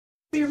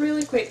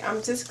really quick.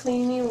 I'm just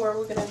cleaning where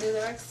we're gonna do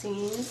the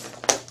vaccines.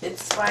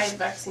 It's 5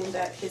 vaccines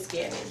that he's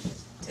getting.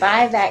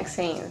 5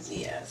 vaccines.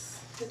 Yes.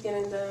 He's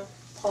getting the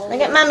polio.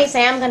 Look at Mommy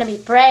say, I'm going to be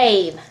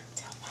brave.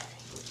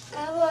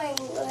 I'm going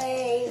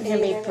brave. You're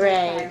going to be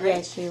brave.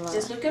 Yes, you are.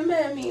 Just look at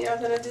Mommy.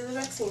 I'm going to do the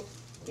vaccine.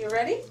 You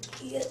ready?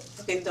 Yeah.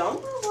 Okay,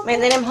 don't. Wait,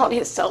 let him hold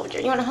his soldier.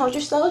 You want to hold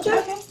your soldier?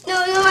 Okay. No,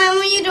 I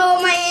want you to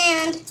hold my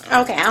hand.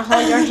 Okay, I'll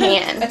hold your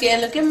hand. Okay,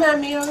 and look at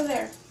Mommy over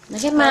there.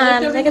 Look at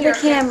Mom. Look at the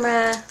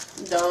camera.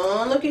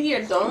 Don't look at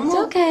here. Don't It's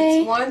move. okay.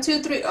 It's 1,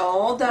 2, 3.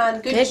 All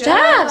done. Good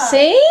job.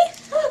 See?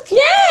 Okay.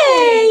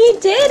 Yay! You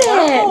did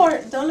it.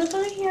 More. Don't look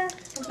over here.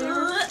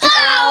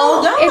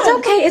 Oh! It's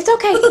okay. It's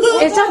okay.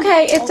 It's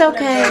okay. It's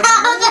okay.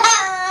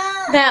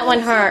 That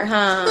one hurt,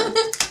 huh?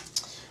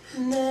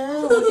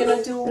 No, we're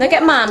gonna do. Look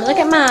at Mom. Look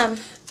at Mom.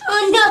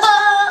 Oh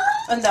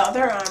no!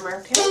 Another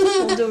armor. Okay.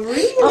 We'll do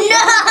really.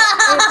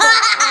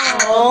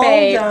 Oh,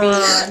 baby.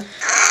 Done.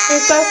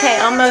 It's okay.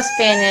 Almost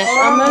finished.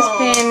 Almost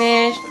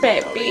finished,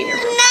 baby.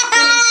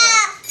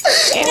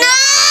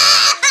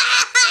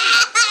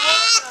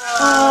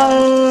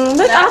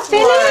 Look, I'll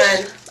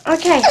finish.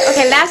 Okay.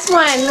 Okay. Last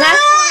one. Last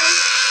one.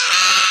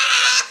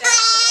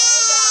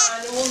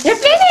 You're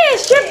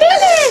finished. You're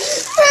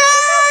finished.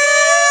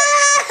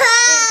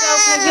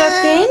 You're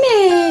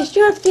finished.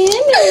 You're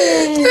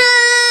finished.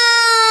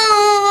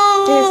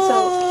 It's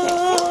okay.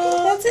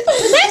 That's it.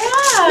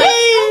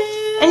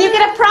 And you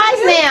get a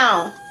prize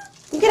now.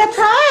 You get a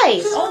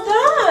prize. All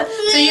done.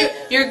 So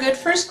you're good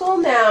for school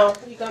now.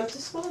 You're going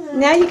to school now.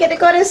 Now you get to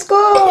go to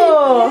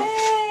school.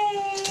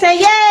 Yay. Say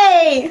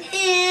yay.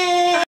 Yeah.